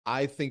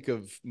I think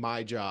of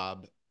my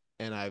job,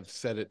 and I've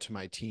said it to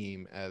my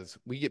team, as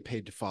we get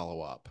paid to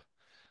follow up.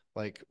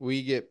 Like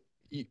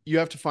you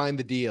have to find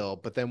the deal,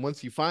 but then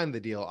once you find the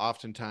deal,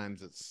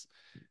 oftentimes it's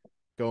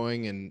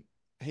going and,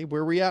 hey,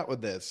 where are we at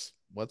with this?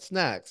 What's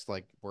next?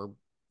 Like we're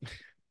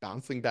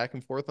bouncing back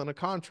and forth on a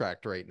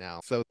contract right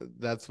now. So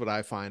that's what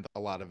I find a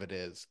lot of it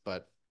is.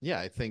 But yeah,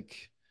 I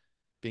think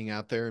being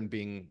out there and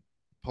being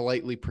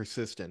politely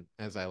persistent,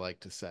 as I like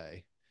to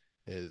say,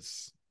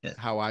 is Yeah.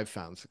 how I've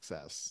found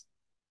success.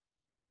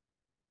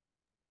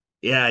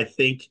 Yeah, I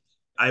think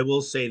I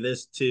will say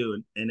this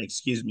too, and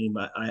excuse me,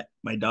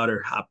 my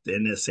daughter hopped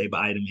in to say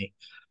bye to me,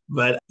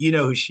 but you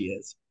know who she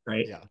is,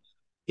 right? Yeah.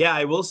 Yeah,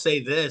 I will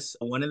say this.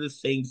 One of the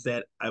things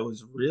that I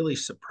was really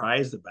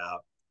surprised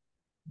about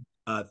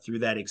through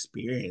that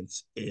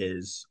experience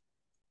is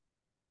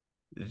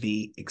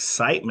the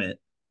excitement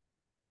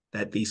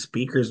that these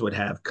speakers would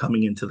have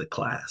coming into the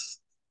class.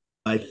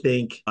 I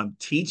think I'm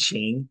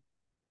teaching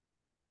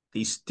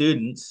these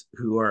students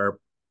who are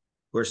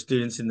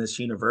students in this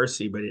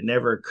university, but it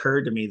never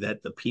occurred to me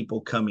that the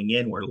people coming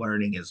in were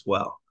learning as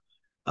well.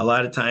 A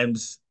lot of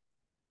times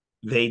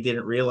they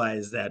didn't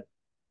realize that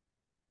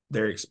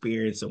their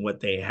experience and what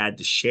they had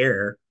to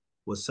share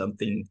was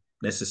something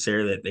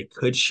necessarily that they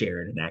could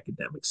share in an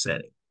academic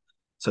setting.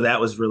 So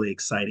that was really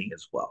exciting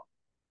as well.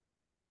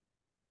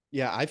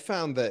 Yeah, I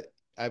found that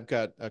I've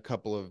got a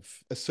couple of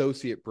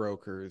associate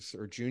brokers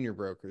or junior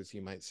brokers,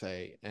 you might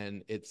say,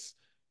 and it's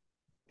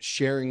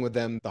sharing with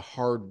them the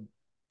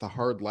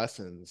hard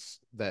lessons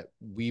that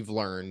we've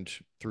learned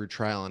through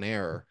trial and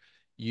error.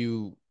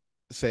 You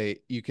say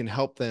you can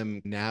help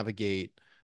them navigate